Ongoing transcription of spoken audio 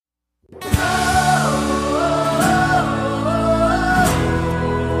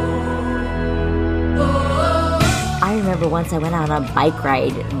once I went on a bike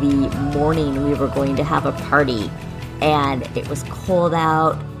ride the morning we were going to have a party, and it was cold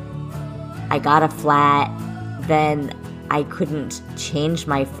out. I got a flat, then I couldn't change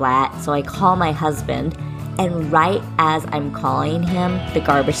my flat, so I call my husband, and right as I'm calling him, the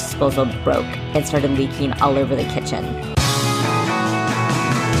garbage disposal broke and started leaking all over the kitchen.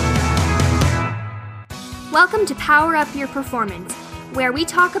 Welcome to Power Up Your Performance, where we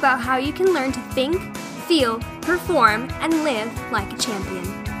talk about how you can learn to think, feel, perform, and live like a champion.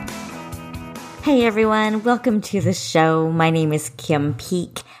 Hey everyone, welcome to the show. My name is Kim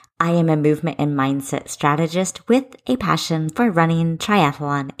Peek. I am a movement and mindset strategist with a passion for running,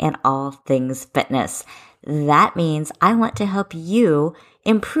 triathlon, and all things fitness. That means I want to help you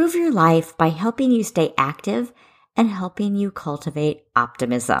improve your life by helping you stay active and helping you cultivate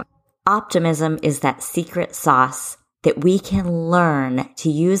optimism. Optimism is that secret sauce that we can learn to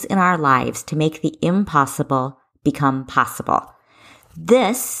use in our lives to make the impossible become possible.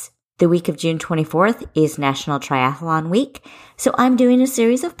 The week of June 24th is National Triathlon Week, so I'm doing a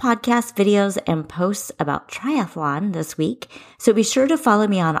series of podcast videos and posts about triathlon this week, so be sure to follow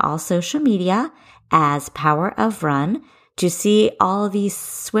me on all social media as Power of Run to see all these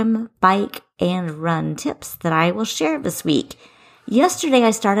swim, bike, and run tips that I will share this week. Yesterday,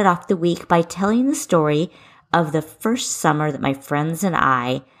 I started off the week by telling the story of the first summer that my friends and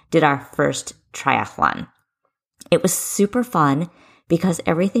I did our first triathlon. It was super fun because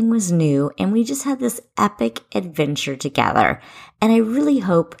everything was new and we just had this epic adventure together. And I really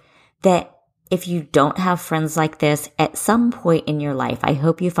hope that if you don't have friends like this at some point in your life, I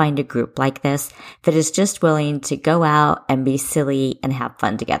hope you find a group like this that is just willing to go out and be silly and have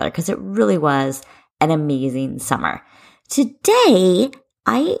fun together, because it really was an amazing summer. Today,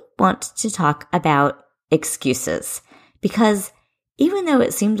 I want to talk about excuses, because even though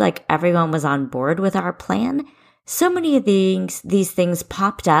it seemed like everyone was on board with our plan, so many of these things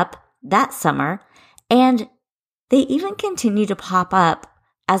popped up that summer, and they even continue to pop up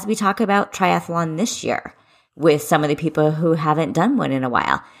as we talk about triathlon this year with some of the people who haven't done one in a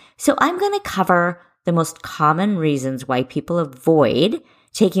while. So I'm going to cover the most common reasons why people avoid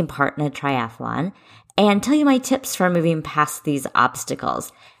taking part in a triathlon and tell you my tips for moving past these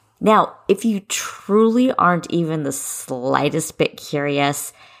obstacles. Now, if you truly aren't even the slightest bit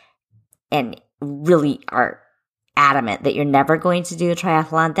curious and really are adamant that you're never going to do a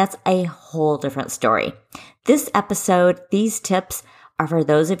triathlon, that's a whole different story. This episode, these tips are for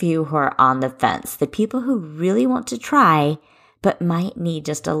those of you who are on the fence, the people who really want to try but might need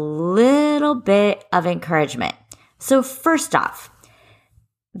just a little bit of encouragement. So first off,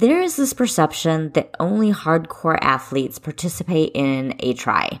 there is this perception that only hardcore athletes participate in a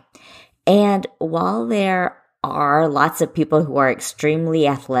tri. And while there are lots of people who are extremely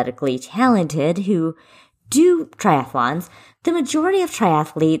athletically talented who do triathlons, the majority of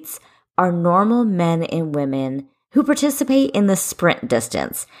triathletes are normal men and women who participate in the sprint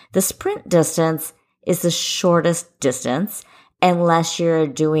distance. The sprint distance is the shortest distance unless you're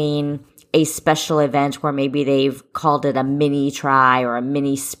doing a special event where maybe they've called it a mini tri or a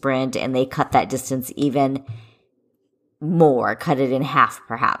mini sprint and they cut that distance even more, cut it in half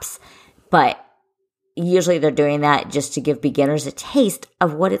perhaps. But usually they're doing that just to give beginners a taste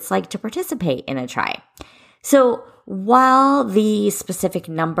of what it's like to participate in a tri. So while the specific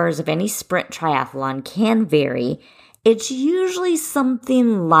numbers of any sprint triathlon can vary, it's usually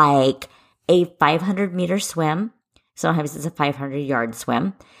something like a 500-meter swim. Sometimes it's a 500-yard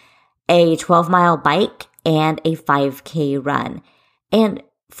swim, a 12-mile bike, and a 5K run. And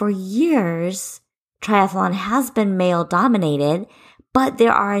for years, triathlon has been male-dominated, but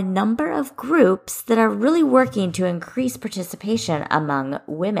there are a number of groups that are really working to increase participation among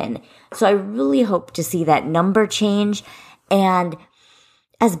women. So I really hope to see that number change. And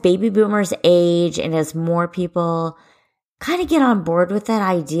as baby boomers age and as more people kind of get on board with that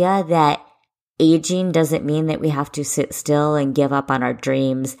idea that aging doesn't mean that we have to sit still and give up on our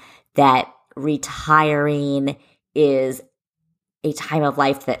dreams, that retiring is a time of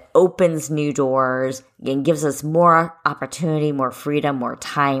life that opens new doors and gives us more opportunity, more freedom, more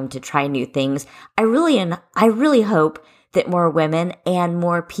time to try new things. I really hope that more women and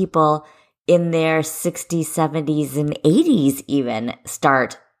more people in their 60s, 70s, and 80s even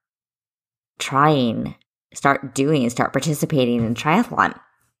start participating in triathlon.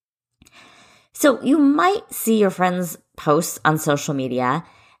 So you might see your friends' posts on social media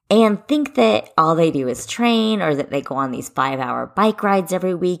and think that all they do is train, or that they go on these 5-hour bike rides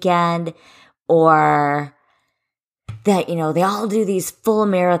every weekend, or that, they all do these full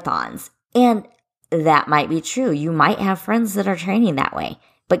marathons. And that might be true. You might have friends that are training that way.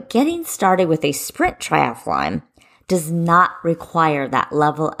 But getting started with a sprint triathlon does not require that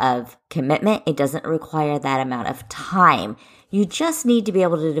level of commitment. It doesn't require that amount of time. You just need to be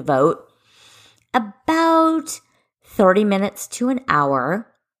able to devote about 30 minutes to an hour,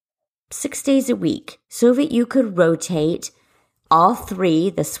 6 days a week, so that you could rotate all three,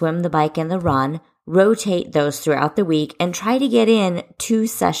 the swim, the bike, and the run, rotate those throughout the week and try to get in 2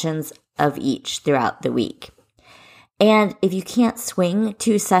 sessions of each throughout the week. And if you can't swing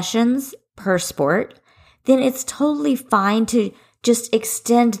 2 sessions per sport, then it's totally fine to just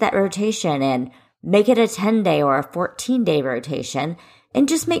extend that rotation and make it a 10-day or a 14-day rotation, and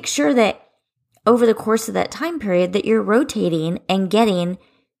just make sure that over the course of that time period that you're rotating and getting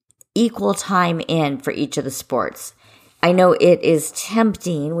equal time in for each of the sports. I know it is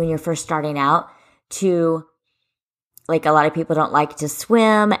tempting when you're first starting out to, like, a lot of people don't like to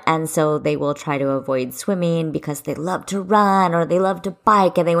swim, and so they will try to avoid swimming because they love to run or they love to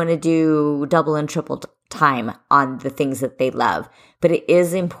bike and they want to do double and triple time on the things that they love. But it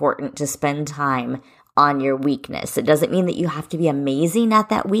is important to spend time on your weakness. It doesn't mean that you have to be amazing at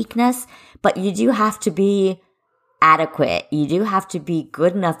that weakness, but you do have to be adequate. You do have to be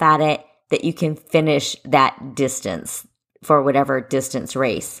good enough at it that you can finish that distance for whatever distance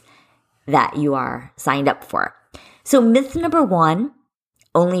race that you are signed up for. So myth number 1,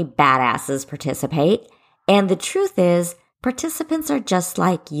 only badasses participate. And the truth is, participants are just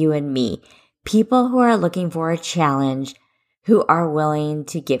like you and me, people who are looking for a challenge, who are willing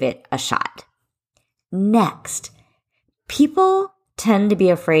to give it a shot. Next, people tend to be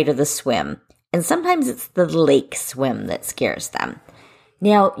afraid of the swim, and sometimes it's the lake swim that scares them.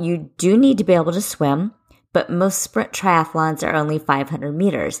 Now, you do need to be able to swim, but most sprint triathlons are only 500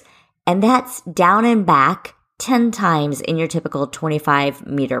 meters, and that's down and back 10 times in your typical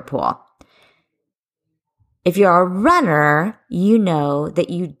 25-meter pool. If you're a runner, you know that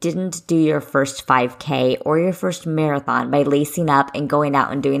you didn't do your first 5K or your first marathon by lacing up and going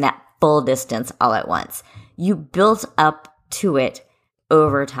out and doing that full distance all at once. You built up to it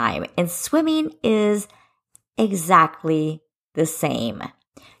over time. And swimming is exactly the same.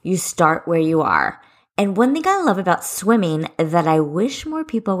 You start where you are. And one thing I love about swimming that I wish more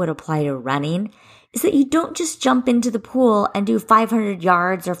people would apply to running is that you don't just jump into the pool and do 500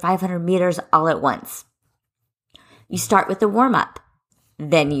 yards or 500 meters all at once. You start with the warm-up,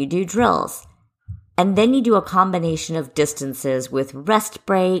 then you do drills, and then you do a combination of distances with rest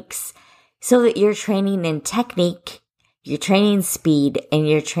breaks so that you're training in technique, you're training speed, and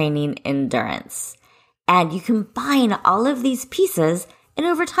you're training endurance. And you combine all of these pieces, and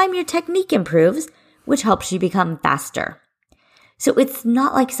over time your technique improves, which helps you become faster. So it's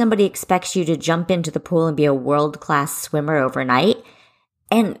not like somebody expects you to jump into the pool and be a world-class swimmer overnight.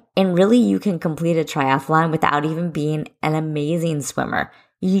 And really, you can complete a triathlon without even being an amazing swimmer.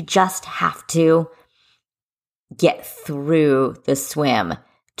 You just have to get through the swim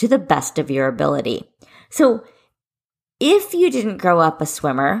to the best of your ability. So if you didn't grow up a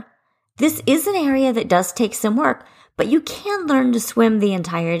swimmer, this is an area that does take some work, but you can learn to swim the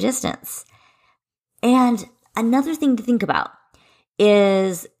entire distance. And another thing to think about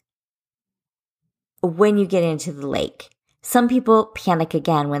is when you get into the lake. Some people panic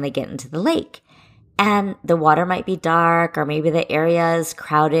again when they get into the lake, and the water might be dark, or maybe the area is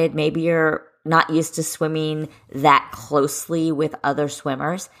crowded. Maybe you're not used to swimming that closely with other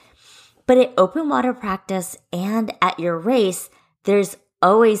swimmers. But at open water practice and at your race, there's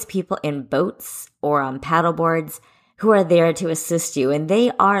always people in boats or on paddle boards who are there to assist you, and they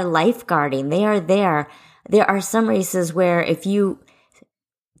are lifeguarding. They are there. There are some races where if you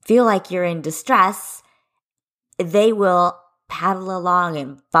feel like you're in distress, they will paddle along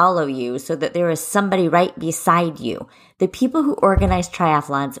and follow you so that there is somebody right beside you. The people who organize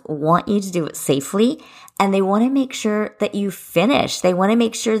triathlons want you to do it safely, and they want to make sure that you finish. They want to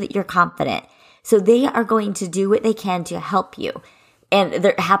make sure that you're confident. So they are going to do what they can to help you. And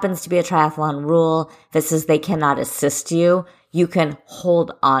there happens to be a triathlon rule that says they cannot assist you. You can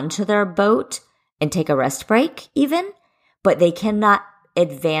hold on to their boat and take a rest break even, but they cannot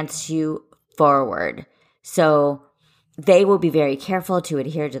advance you forward. So they will be very careful to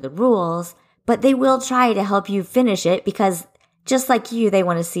adhere to the rules, but they will try to help you finish it because just like you, they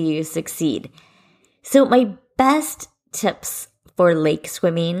want to see you succeed. So my best tips for lake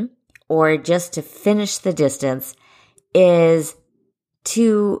swimming or just to finish the distance is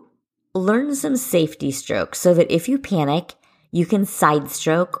to learn some safety strokes so that if you panic, you can side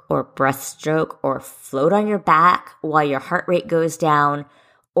stroke or breaststroke or float on your back while your heart rate goes down,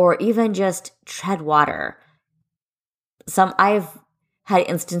 or even just tread water. I've had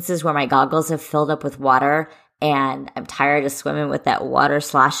instances where my goggles have filled up with water and I'm tired of swimming with that water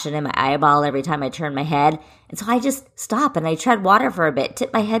sloshing in my eyeball every time I turn my head. And so I just stop and I tread water for a bit,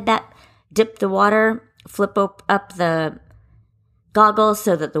 tip my head back, dip the water, flip up the goggles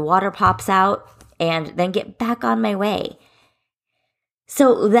so that the water pops out, and then get back on my way.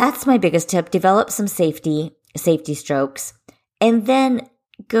 So that's my biggest tip. Develop some safety strokes, and then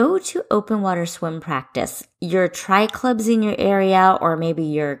go to open water swim practice. Your tri clubs in your area, or maybe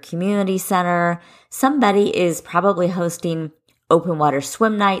your community center, somebody is probably hosting open water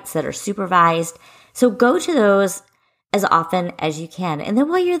swim nights that are supervised. So go to those as often as you can. And then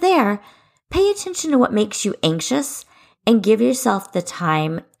while you're there, pay attention to what makes you anxious and give yourself the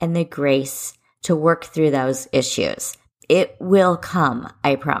time and the grace to work through those issues. It will come,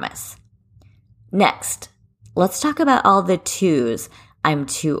 I promise. Next, let's talk about all the twos. I'm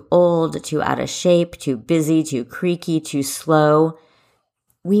too old, too out of shape, too busy, too creaky, too slow.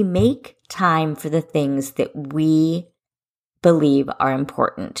 We make time for the things that we believe are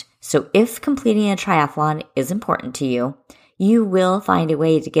important. So if completing a triathlon is important to you, you will find a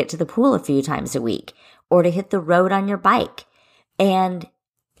way to get to the pool a few times a week, or to hit the road on your bike and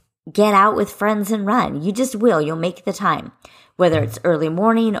get out with friends and run. You just will. You'll make the time, whether it's early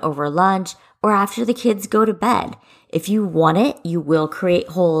morning, over lunch, or after the kids go to bed. If you want it, you will create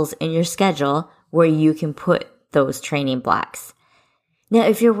holes in your schedule where you can put those training blocks. Now,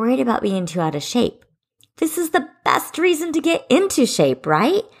 if you're worried about being too out of shape, this is the best reason to get into shape,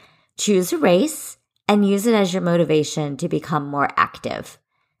 right? Choose a race and use it as your motivation to become more active.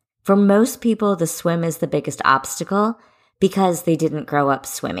 For most people, the swim is the biggest obstacle because they didn't grow up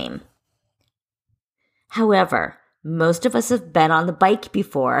swimming. However, most of us have been on the bike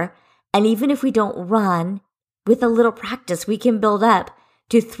before, and even if we don't run, with a little practice, we can build up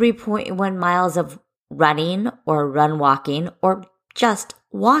to 3.1 miles of running or run walking or just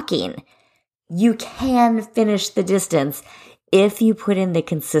walking. You can finish the distance if you put in the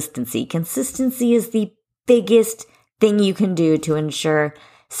consistency. Consistency is the biggest thing you can do to ensure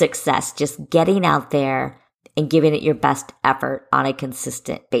success, just getting out there and giving it your best effort on a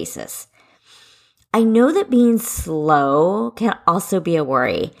consistent basis. I know that being slow can also be a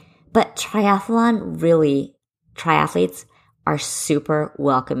worry, but triathletes are super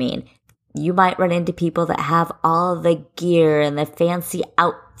welcoming. You might run into people that have all the gear and the fancy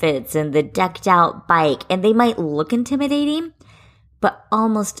outfits and the decked out bike, and they might look intimidating, but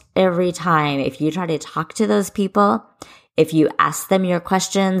almost every time, if you try to talk to those people, if you ask them your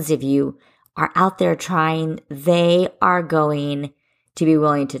questions, if you are out there trying, they are going to be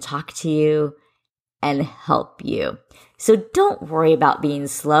willing to talk to you and help you. So don't worry about being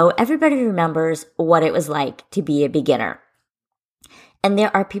slow. Everybody remembers what it was like to be a beginner. And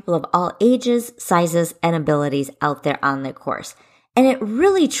there are people of all ages, sizes, and abilities out there on the course. And it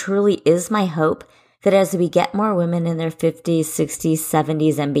really, truly is my hope that as we get more women in their 50s, 60s,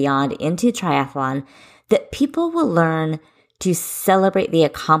 70s, and beyond into triathlon, that people will learn to celebrate the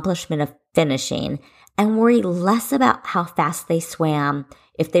accomplishment of finishing and worry less about how fast they swam,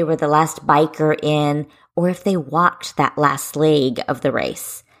 if they were the last biker in, or if they walked that last leg of the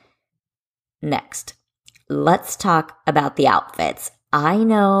race. Next, let's talk about the outfits. I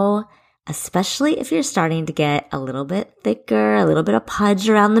know, especially if you're starting to get a little bit thicker, a little bit of pudge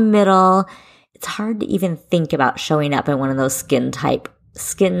around the middle, it's hard to even think about showing up in one of those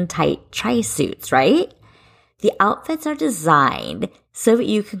skin-tight tri-suits, right? The outfits are designed so that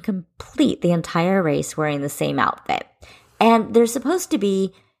you can complete the entire race wearing the same outfit. And they're supposed to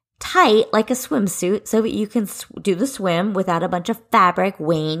be tight like a swimsuit so that you can do the swim without a bunch of fabric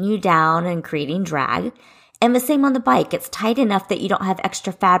weighing you down and creating drag. And the same on the bike. It's tight enough that you don't have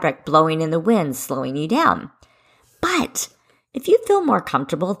extra fabric blowing in the wind, slowing you down. But if you feel more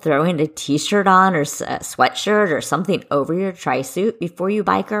comfortable throwing a t-shirt on or a sweatshirt or something over your tri-suit before you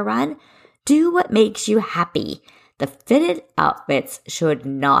bike or run, do what makes you happy. The fitted outfits should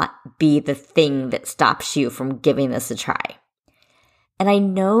not be the thing that stops you from giving this a try. And I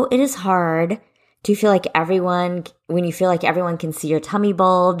know it is hard to feel like when you feel like everyone can see your tummy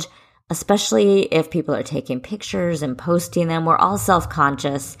bulge, especially if people are taking pictures and posting them. We're all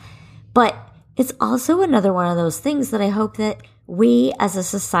self-conscious, but it's also another one of those things that I hope that we as a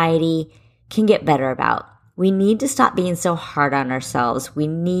society can get better about. We need to stop being so hard on ourselves. We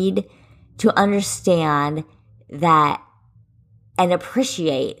need to understand that and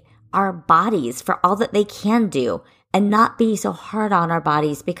appreciate our bodies for all that they can do and not be so hard on our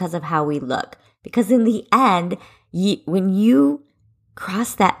bodies because of how we look. Because in the end, when you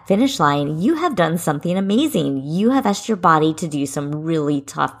cross that finish line, you have done something amazing. You have asked your body to do some really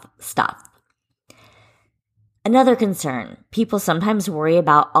tough stuff. Another concern, people sometimes worry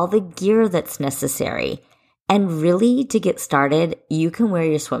about all the gear that's necessary. And really, to get started, you can wear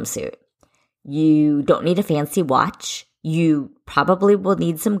your swimsuit. You don't need a fancy watch. You probably will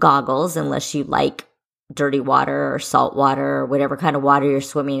need some goggles unless you like dirty water or salt water or whatever kind of water you're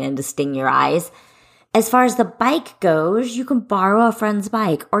swimming in to sting your eyes. As far as the bike goes, you can borrow a friend's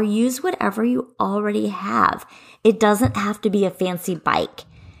bike or use whatever you already have. It doesn't have to be a fancy bike.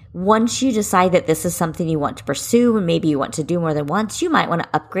 Once you decide that this is something you want to pursue and maybe you want to do more than once, you might want to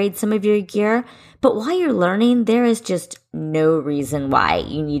upgrade some of your gear. But while you're learning, there is just no reason why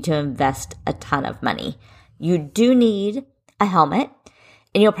you need to invest a ton of money. You do need a helmet,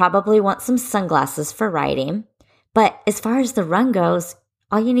 and you'll probably want some sunglasses for riding. But as far as the run goes,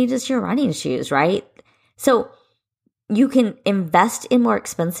 all you need is your running shoes, right? So you can invest in more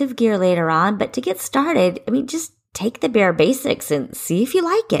expensive gear later on, but to get started, just take the bare basics and see if you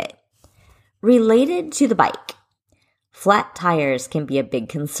like it. Related to the bike, flat tires can be a big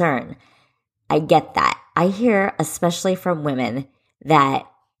concern. I get that. I hear, especially from women, that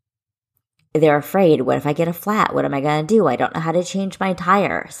they're afraid. What if I get a flat? What am I going to do? I don't know how to change my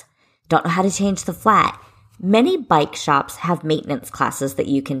tires. Don't know how to change the flat. Many bike shops have maintenance classes that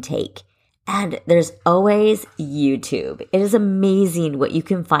you can take. And there's always YouTube. It is amazing what you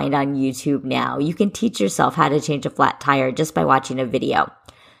can find on YouTube now. You can teach yourself how to change a flat tire just by watching a video.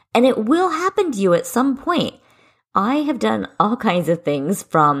 And it will happen to you at some point. I have done all kinds of things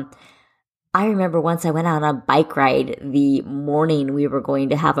I remember once I went on a bike ride the morning we were going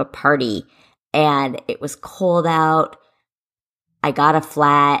to have a party, and it was cold out. I got a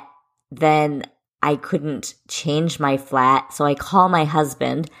flat. Then I couldn't change my flat. So I call my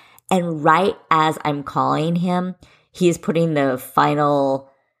husband. And right as I'm calling him, he's putting the final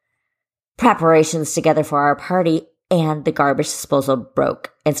preparations together for our party, and the garbage disposal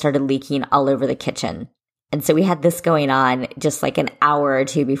broke and started leaking all over the kitchen. And so we had this going on just like an hour or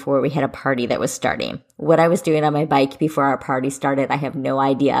two before we had a party that was starting. What I was doing on my bike before our party started, I have no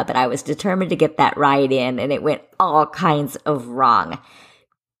idea, but I was determined to get that ride in, and it went all kinds of wrong.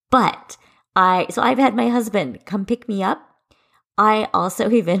 But I've had my husband come pick me up. I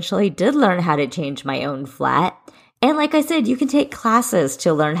also eventually did learn how to change my own flat. And like I said, you can take classes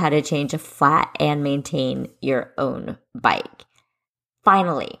to learn how to change a flat and maintain your own bike.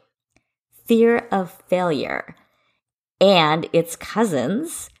 Finally, fear of failure and its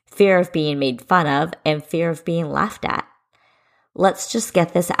cousins, fear of being made fun of and fear of being laughed at. Let's just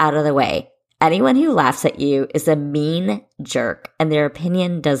get this out of the way. Anyone who laughs at you is a mean jerk, and their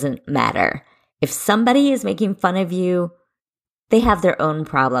opinion doesn't matter. If somebody is making fun of you, they have their own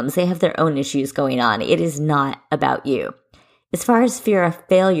problems. They have their own issues going on. It is not about you. As far as fear of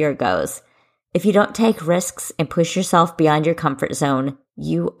failure goes, if you don't take risks and push yourself beyond your comfort zone,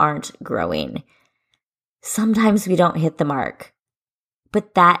 you aren't growing. Sometimes we don't hit the mark,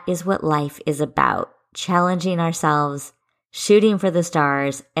 but that is what life is about. Challenging ourselves, shooting for the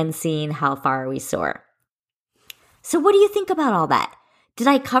stars, and seeing how far we soar. So what do you think about all that? Did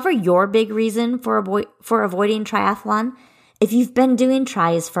I cover your big reason for avoiding triathlon? If you've been doing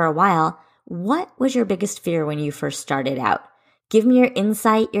tries for a while, what was your biggest fear when you first started out? Give me your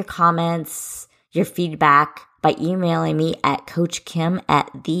insight, your comments, your feedback by emailing me at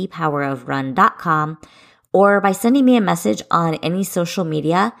coachkim@thepowerofrun.com or by sending me a message on any social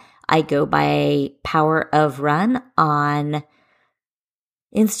media. I go by Power of Run on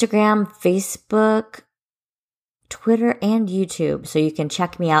Instagram, Facebook, Twitter, and YouTube. So you can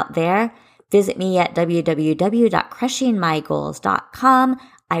check me out there. Visit me at www.crushingmygoals.com.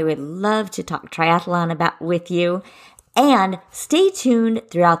 I would love to talk triathlon with you. And stay tuned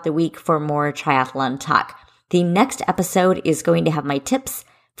throughout the week for more triathlon talk. The next episode is going to have my tips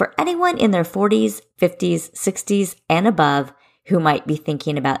for anyone in their 40s, 50s, 60s, and above who might be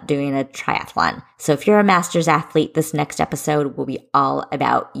thinking about doing a triathlon. So if you're a master's athlete, this next episode will be all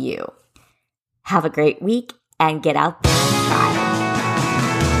about you. Have a great week and get out there and try.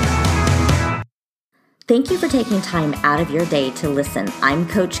 Thank you for taking time out of your day to listen. I'm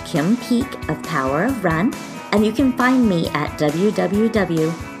Coach Kim Peek of Power of Run, and you can find me at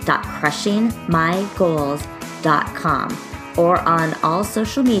www.crushingmygoals.com or on all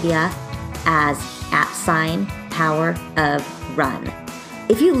social media as @Power of Run.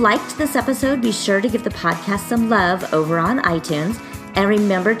 If you liked this episode, be sure to give the podcast some love over on iTunes, and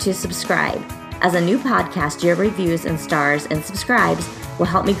remember to subscribe. As a new podcast, your reviews and stars and subscribes will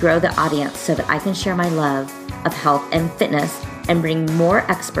help me grow the audience so that I can share my love of health and fitness and bring more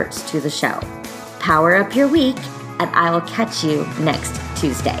experts to the show. Power up your week, and I will catch you next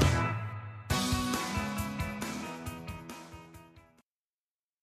Tuesday.